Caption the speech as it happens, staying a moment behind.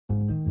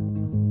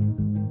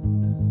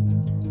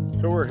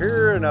So we're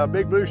here in a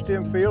Big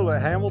Bluestem field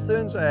at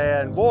Hamilton's,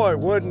 and boy,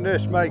 wouldn't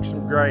this make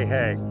some great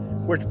hay.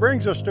 Which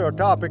brings us to a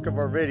topic of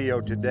our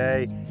video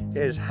today,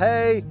 is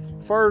hay,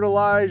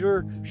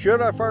 fertilizer.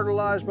 Should I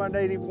fertilize my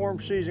native warm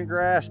season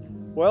grass?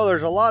 Well,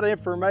 there's a lot of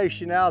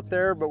information out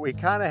there, but we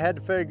kind of had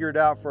to figure it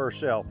out for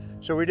ourselves.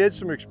 So we did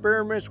some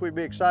experiments we'd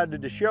be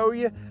excited to show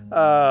you.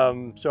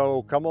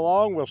 So come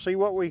along, we'll see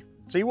what we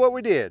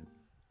did.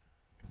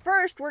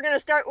 First, we're going to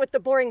start with the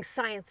boring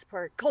science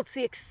part. Colt's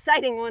the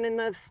exciting one in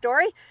the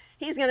story.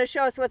 He's going to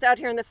show us what's out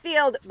here in the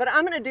field, but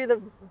I'm going to do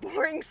the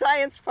boring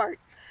science part.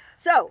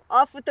 So,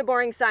 off with the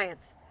boring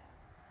science.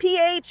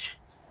 pH,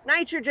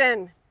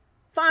 nitrogen,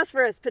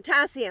 phosphorus,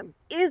 potassium.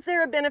 Is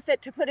there a benefit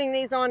to putting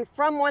these on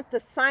from what the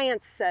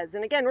science says?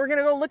 And again, we're going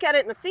to go look at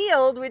it in the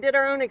field. We did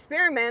our own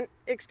experiment,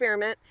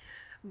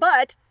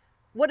 but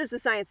what does the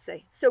science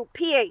say? So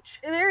pH,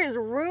 there is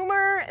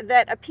rumor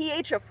that a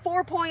pH of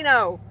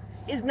 4.0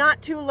 is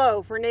not too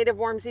low for native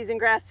warm season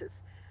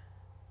grasses.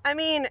 I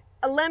mean,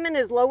 a lemon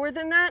is lower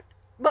than that,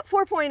 but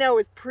 4.0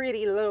 is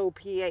pretty low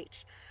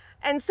pH.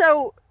 And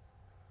so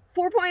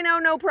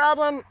 4.0, no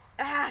problem.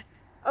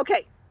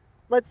 Okay,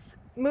 let's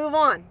move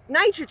on.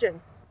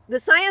 Nitrogen.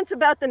 The science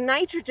about the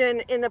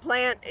nitrogen in the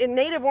plant, in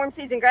native warm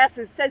season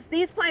grasses, says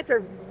these plants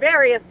are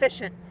very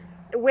efficient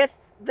with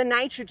the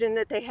nitrogen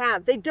that they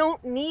have. They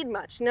don't need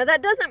much. Now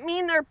that doesn't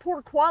mean they're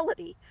poor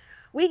quality.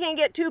 We can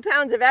get 2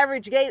 pounds of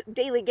average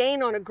daily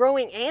gain on a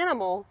growing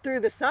animal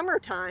through the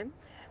summertime.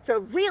 So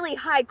really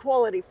high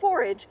quality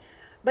forage,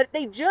 but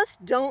they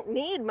just don't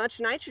need much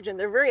nitrogen.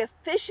 They're very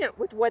efficient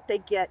with what they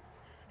get.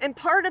 And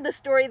part of the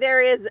story there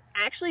is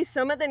actually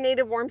some of the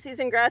native warm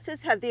season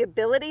grasses have the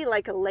ability,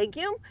 like a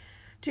legume,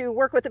 to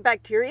work with the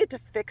bacteria to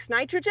fix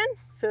nitrogen.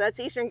 So that's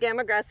Eastern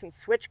Gamagrass and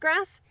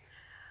Switchgrass.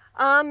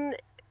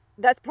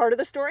 That's part of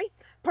the story.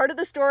 Part of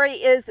the story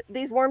is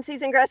these warm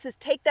season grasses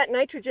take that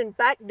nitrogen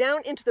back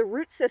down into the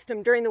root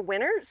system during the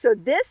winter. So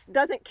this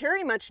doesn't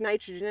carry much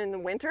nitrogen in the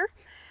winter,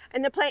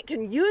 and the plant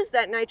can use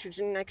that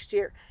nitrogen next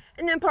year.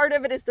 And then part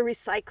of it is the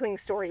recycling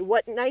story.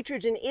 What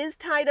nitrogen is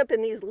tied up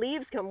in these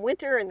leaves come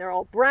winter and they're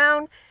all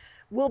brown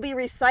will be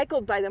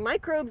recycled by the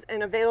microbes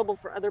and available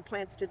for other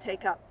plants to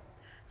take up.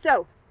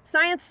 So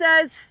science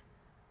says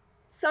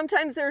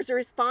sometimes there's a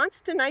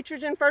response to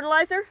nitrogen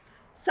fertilizer.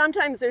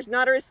 Sometimes there's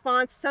not a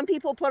response. Some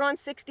people put on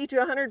 60 to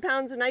 100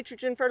 pounds of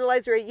nitrogen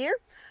fertilizer a year.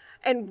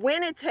 And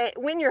when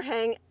you're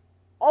haying,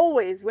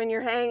 always when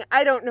you're haying,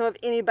 I don't know of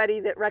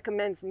anybody that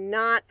recommends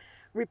not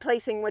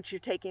replacing what you're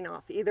taking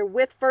off, either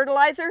with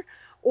fertilizer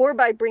or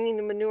by bringing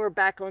the manure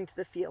back onto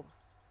the field.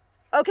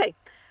 Okay,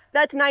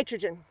 that's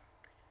nitrogen.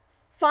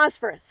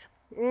 Phosphorus.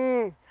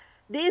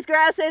 These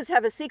grasses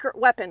have a secret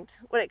weapon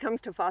when it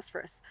comes to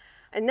phosphorus.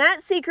 And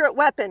that secret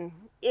weapon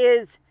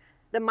is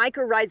the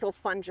mycorrhizal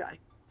fungi.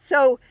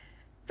 So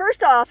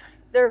first off,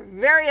 they're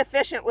very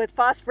efficient with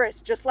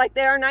phosphorus, just like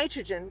they are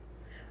nitrogen.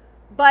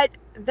 But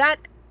that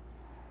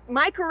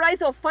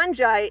mycorrhizal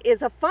fungi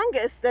is a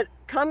fungus that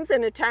comes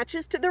and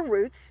attaches to the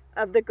roots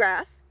of the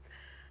grass.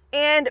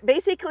 And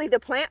basically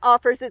the plant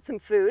offers it some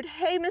food.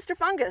 Hey, Mr.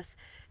 Fungus,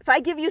 if I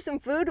give you some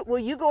food, will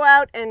you go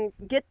out and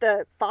get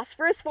the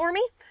phosphorus for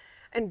me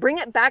and bring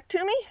it back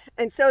to me?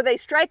 And so they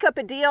strike up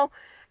a deal,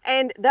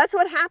 and that's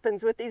what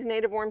happens with these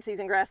native warm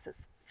season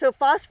grasses. So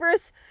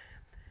phosphorus,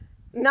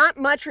 not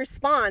much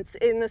response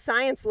in the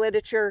science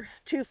literature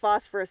to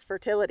phosphorus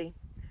fertility.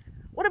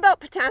 What about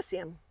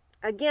potassium?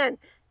 Again,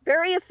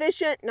 very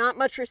efficient, not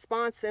much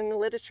response in the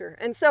literature.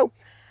 And so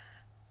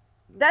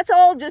that's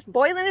all just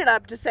boiling it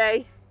up to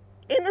say,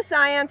 in the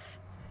science,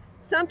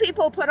 some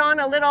people put on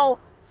a little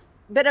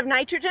bit of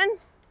nitrogen,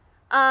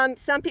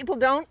 some people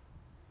don't.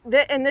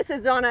 And this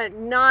is on a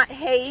not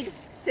hayed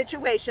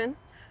situation.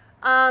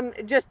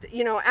 Just,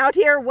 out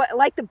here,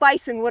 like the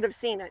bison would have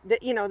seen it.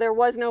 There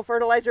was no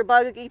fertilizer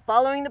buggy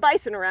following the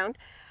bison around.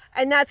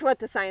 And that's what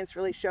the science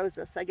really shows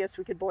us. I guess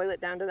we could boil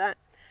it down to that.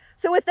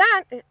 So with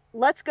that,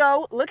 let's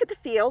go look at the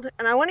field.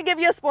 And I want to give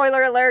you a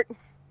spoiler alert.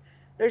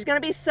 There's going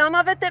to be some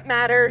of it that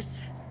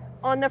matters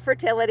on the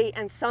fertility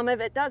and some of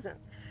it doesn't.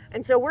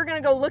 And so we're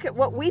going to go look at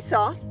what we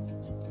saw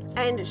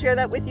and share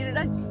that with you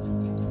today.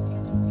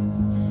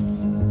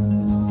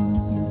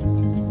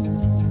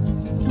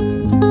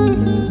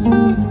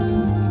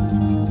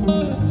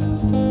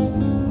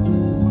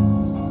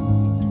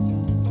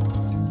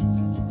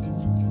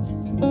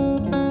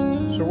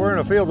 So we're in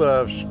a field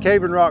of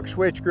cave and rock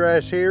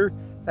switchgrass here,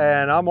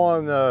 and I'm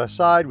on the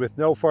side with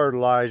no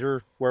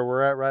fertilizer. Where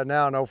we're at right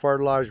now, no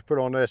fertilizer put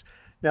on this.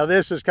 Now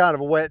this is kind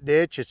of a wet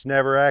ditch. It's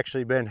never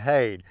actually been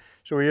hayed.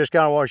 So we just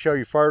kind of want to show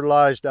you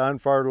fertilized to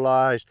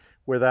unfertilized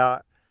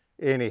without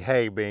any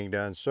hay being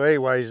done. So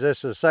anyways,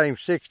 this is the same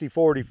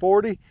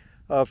 60-40-40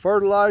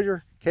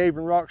 fertilizer, cave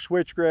and rock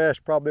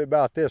switchgrass, probably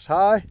about this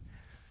high.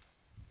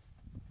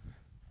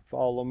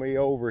 Follow me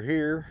over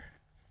here.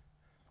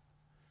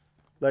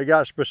 They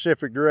got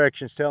specific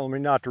directions telling me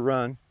not to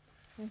run.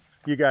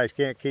 You guys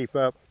can't keep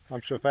up.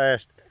 I'm so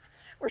fast.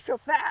 We're so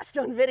fast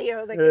on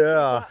video.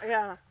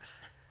 Yeah.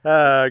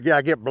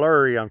 I get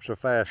blurry. I'm so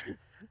fast.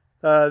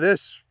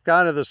 This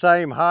kind of the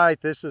same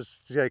height. This is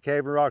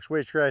Cave and Rock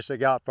Switchgrass that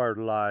got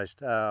fertilized.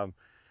 So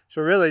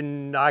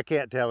really, I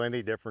can't tell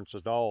any difference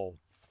at all.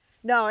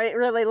 No, it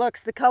really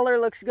looks, the color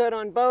looks good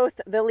on both.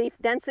 The leaf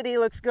density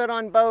looks good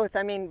on both.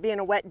 I mean, being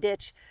a wet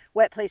ditch,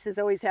 wet places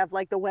always have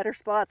like the wetter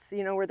spots,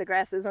 you know, where the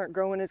grasses aren't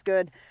growing as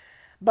good.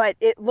 But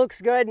it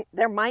looks good.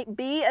 There might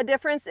be a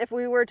difference if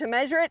we were to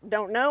measure it.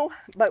 Don't know,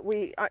 but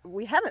we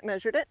haven't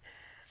measured it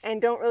and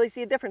don't really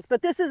see a difference.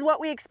 But this is what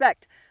we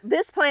expect.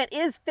 This plant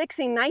is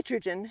fixing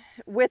nitrogen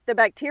with the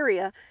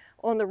bacteria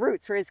on the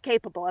roots, or is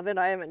capable of it.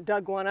 I haven't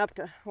dug one up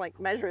to like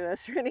measure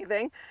this or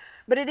anything,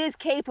 but it is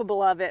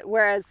capable of it,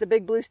 whereas the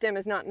Big Bluestem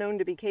is not known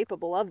to be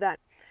capable of that.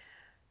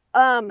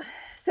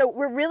 So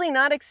we're really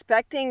not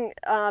expecting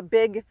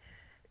big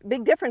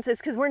differences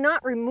because we're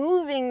not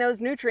removing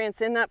those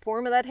nutrients in that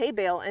form of that hay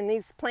bale, and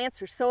these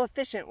plants are so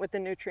efficient with the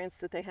nutrients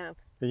that they have.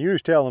 And you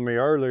was telling me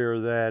earlier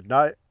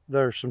that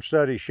there's some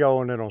studies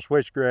showing that on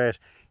switchgrass,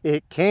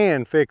 it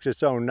can fix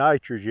its own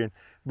nitrogen,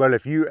 but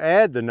if you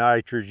add the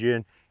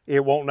nitrogen,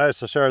 it won't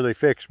necessarily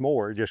fix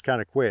more. It just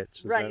kind of quits.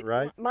 Is that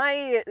right?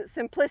 My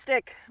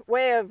simplistic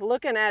way of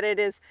looking at it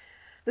is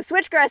the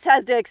switchgrass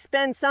has to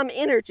expend some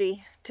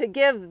energy to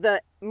give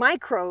the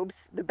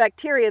microbes, the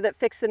bacteria that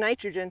fix the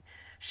nitrogen,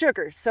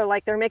 sugars. So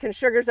like they're making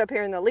sugars up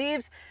here in the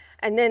leaves,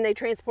 and then they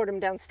transport them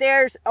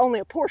downstairs, only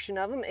a portion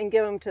of them, and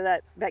give them to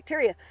that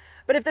bacteria.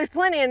 But if there's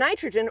plenty of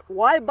nitrogen,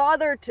 why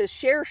bother to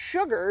share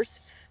sugars,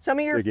 some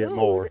of your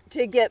food,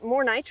 to get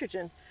more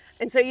nitrogen?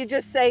 And so you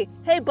just say,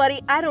 hey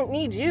buddy, I don't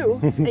need you,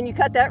 and you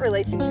cut that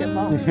relationship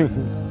off.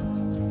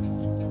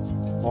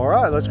 All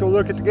right, let's go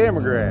look at the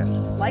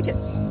Gamagrass. Like it.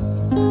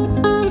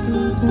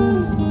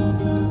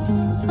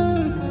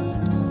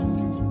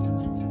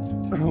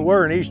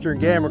 We're in Eastern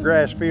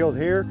Gamagrass field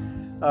here.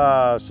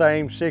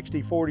 Same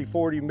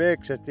 60-40-40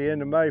 mix at the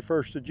end of May,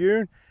 1st of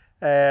June.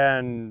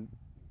 And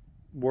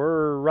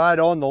we're right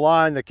on the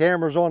line. The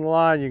camera's on the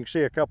line. You can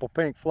see a couple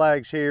pink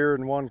flags here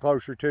and one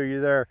closer to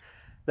you there.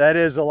 That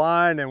is the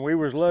line, and we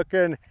was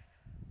looking,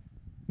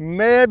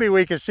 maybe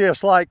we could see a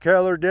slight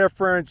color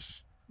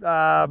difference,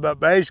 but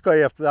basically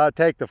if I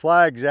take the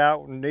flags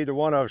out, neither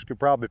one of us could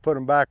probably put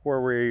them back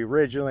where we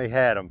originally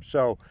had them.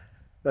 So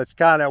that's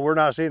kind of, we're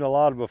not seeing a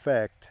lot of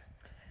effect.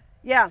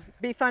 Yeah,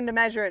 be fun to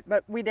measure it,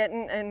 but we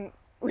didn't, and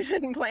we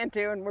didn't plan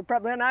to, and we're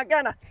probably not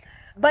gonna.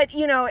 But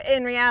you know,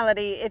 in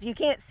reality, if you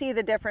can't see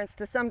the difference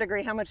to some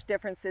degree, how much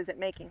difference is it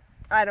making?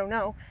 I don't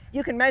know.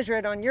 You can measure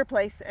it on your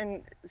place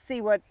and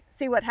see what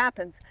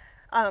happens,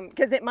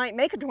 because it might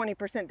make a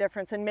 20%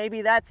 difference, and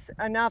maybe that's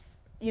enough,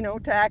 you know,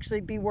 to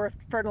actually be worth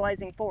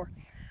fertilizing for.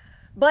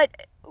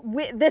 But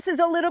this is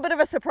a little bit of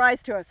a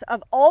surprise to us.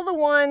 Of all the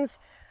ones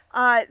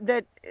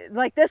that,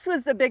 like, this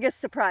was the biggest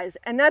surprise,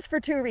 and that's for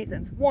two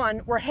reasons.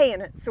 One, we're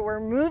haying it, so we're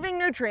moving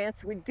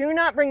nutrients. We do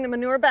not bring the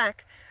manure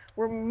back.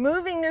 We're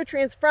moving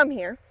nutrients from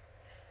here,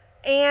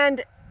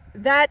 and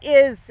that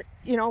is,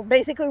 you know,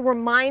 basically we're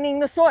mining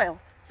the soil.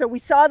 So we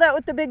saw that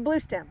with the Big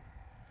Bluestem.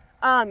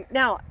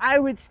 Now, I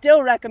would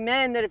still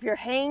recommend that if you're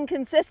haying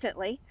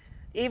consistently,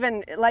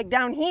 even like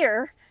down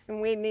here,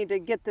 and we need to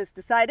get this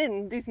decided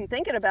and do some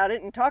thinking about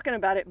it and talking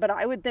about it, but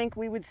I would think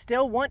we would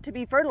still want to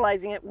be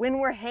fertilizing it when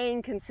we're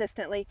haying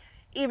consistently,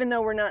 even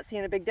though we're not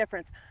seeing a big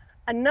difference.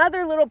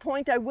 Another little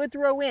point I would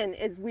throw in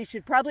is we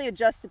should probably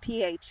adjust the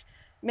pH.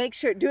 Make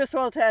sure, do a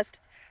soil test,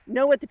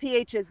 know what the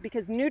pH is,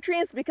 because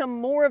nutrients become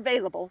more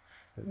available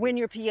when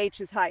your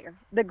pH is higher.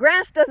 The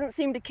grass doesn't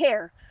seem to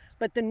care,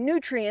 but the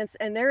nutrients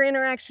and their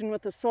interaction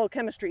with the soil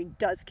chemistry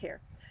does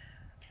care.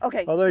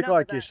 Okay. I think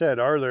like you said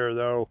earlier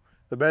though,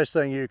 the best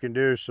thing you can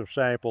do is some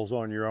samples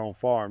on your own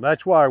farm.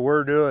 That's why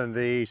we're doing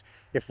these.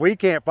 If we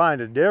can't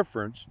find a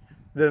difference,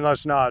 then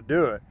let's not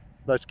do it.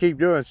 Let's keep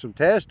doing some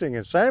testing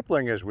and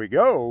sampling as we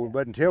go,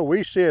 but until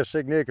we see a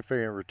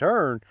significant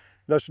return,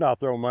 let's not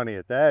throw money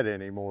at that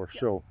anymore. Yep.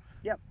 So.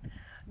 Yep.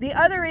 The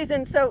other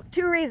reason, so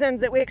two reasons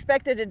that we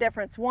expected a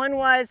difference. One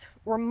was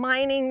we're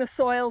mining the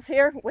soils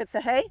here with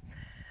the hay.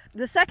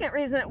 The second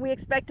reason that we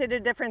expected a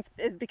difference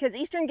is because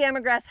Eastern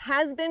Gamagrass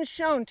has been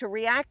shown to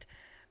react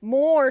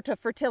more to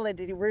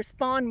fertility, to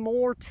respond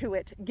more to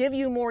it, give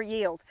you more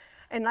yield.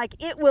 And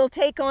like it will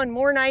take on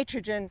more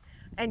nitrogen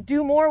and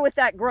do more with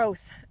that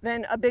growth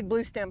than a Big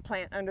Bluestem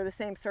plant under the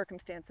same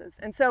circumstances.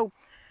 And so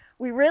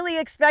we really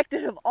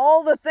expected, of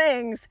all the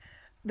things,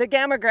 the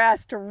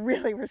Gamagrass to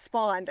really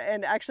respond,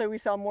 and actually we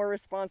saw more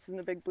response than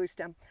the Big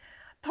Bluestem.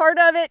 Part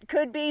of it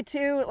could be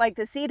too, like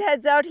the seed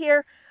heads out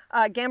here,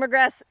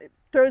 Gamagrass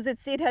throws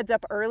its seed heads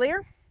up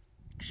earlier.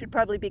 Should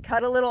probably be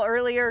cut a little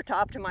earlier to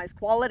optimize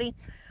quality.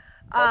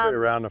 Probably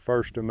around the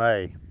 1st of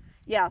May.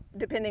 Yeah,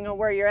 depending on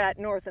where you're at,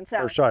 north and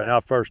south. Or sorry,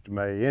 not 1st of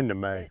May, end of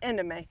May. End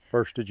of May.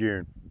 1st of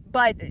June.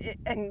 But,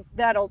 and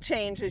that'll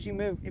change as you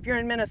move. If you're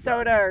in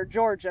Minnesota or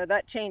Georgia,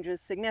 that changes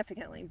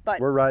significantly. But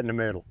we're right in the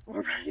middle.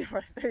 We're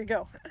right, there you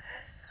go.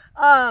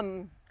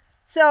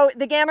 So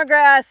the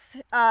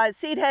Gamagrass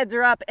seed heads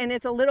are up, and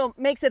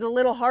makes it a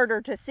little harder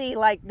to see.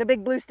 Like the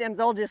Big Bluestem's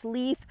all just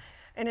leaf,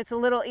 and it's a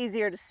little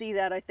easier to see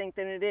that, I think,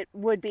 than it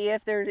would be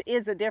if there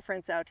is a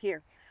difference out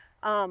here.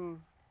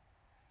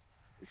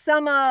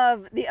 some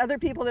of the other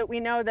people that we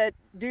know that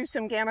do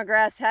some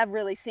Gamagrass have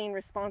really seen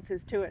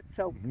responses to it.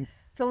 So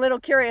it's a little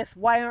curious,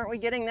 why aren't we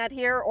getting that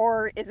here?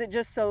 Or is it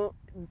just so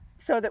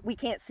that we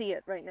can't see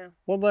it right now?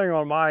 One thing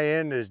on my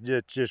end is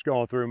just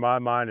going through my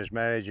mind as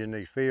managing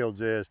these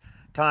fields is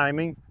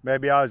timing.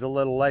 Maybe I was a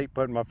little late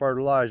putting my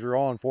fertilizer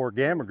on for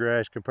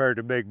Gamagrass compared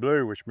to Big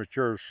Blue, which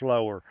matures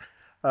slower.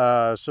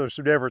 So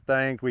some different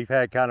things. We've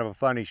had kind of a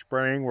funny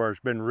spring where it's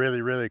been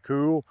really, really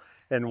cool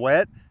and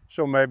wet.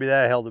 So maybe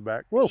that held it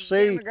back. We'll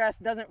see.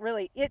 Gamagrass doesn't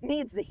really, it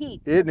needs the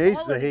heat. It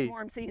needs the heat.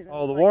 Warm seasons,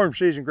 oh, the warm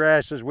season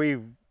grasses,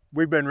 we've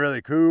been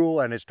really cool,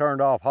 and it's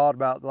turned off hot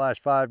about the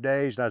last 5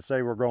 days, and I'd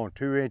say we're growing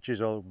 2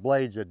 inches of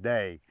blades a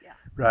day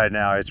right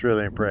now. It's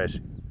really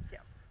impressive. Yeah.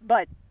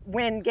 But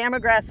when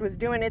Gamagrass was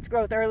doing its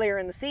growth earlier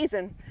in the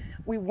season,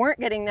 we weren't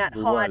getting that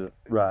hot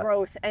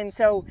growth. And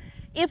so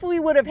if we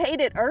would have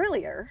hayed it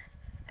earlier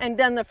and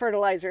done the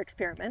fertilizer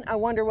experiment, I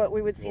wonder what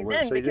we would see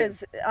then,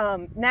 because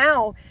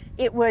now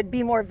it would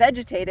be more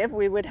vegetative.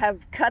 We would have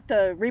cut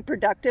the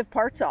reproductive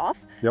parts off,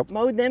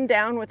 mowed them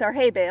down with our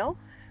hay bale.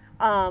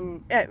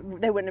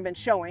 They wouldn't have been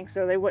showing,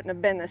 so they wouldn't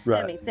have been the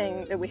stemmy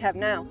thing that we have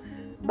now.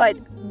 But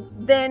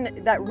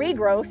then that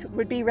regrowth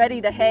would be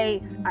ready to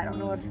hay. I don't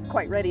know if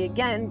quite ready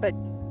again, but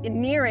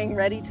nearing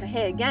ready to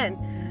hay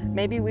again.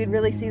 Maybe we'd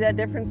really see that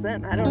difference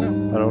then. I don't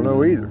know. I don't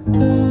know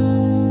either.